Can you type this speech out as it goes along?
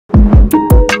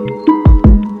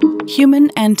Human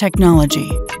and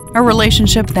technology, a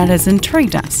relationship that has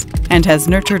intrigued us and has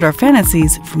nurtured our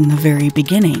fantasies from the very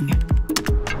beginning.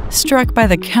 Struck by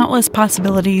the countless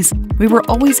possibilities, we were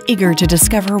always eager to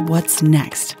discover what's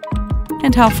next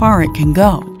and how far it can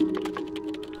go.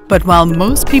 But while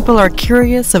most people are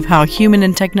curious of how human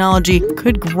and technology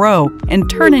could grow and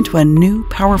turn into a new,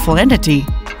 powerful entity,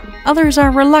 others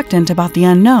are reluctant about the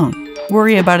unknown,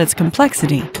 worry about its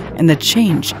complexity and the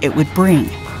change it would bring.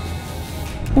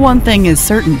 One thing is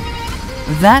certain,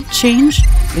 that change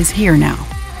is here now.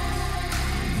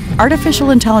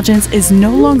 Artificial intelligence is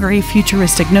no longer a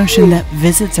futuristic notion that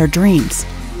visits our dreams,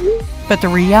 but the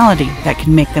reality that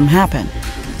can make them happen.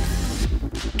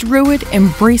 Druid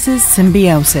embraces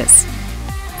symbiosis,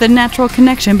 the natural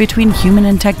connection between human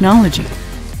and technology.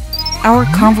 Our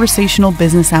conversational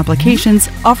business applications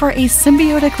offer a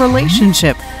symbiotic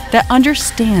relationship that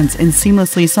understands and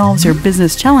seamlessly solves your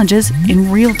business challenges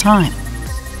in real time.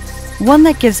 One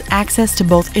that gives access to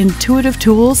both intuitive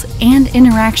tools and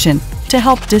interaction to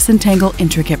help disentangle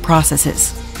intricate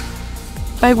processes.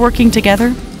 By working together,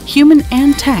 human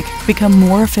and tech become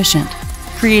more efficient,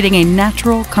 creating a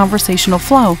natural conversational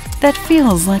flow that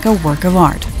feels like a work of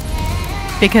art.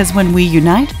 Because when we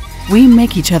unite, we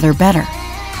make each other better.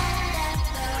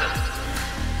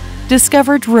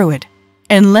 Discover Druid,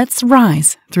 and let's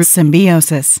rise through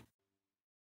symbiosis.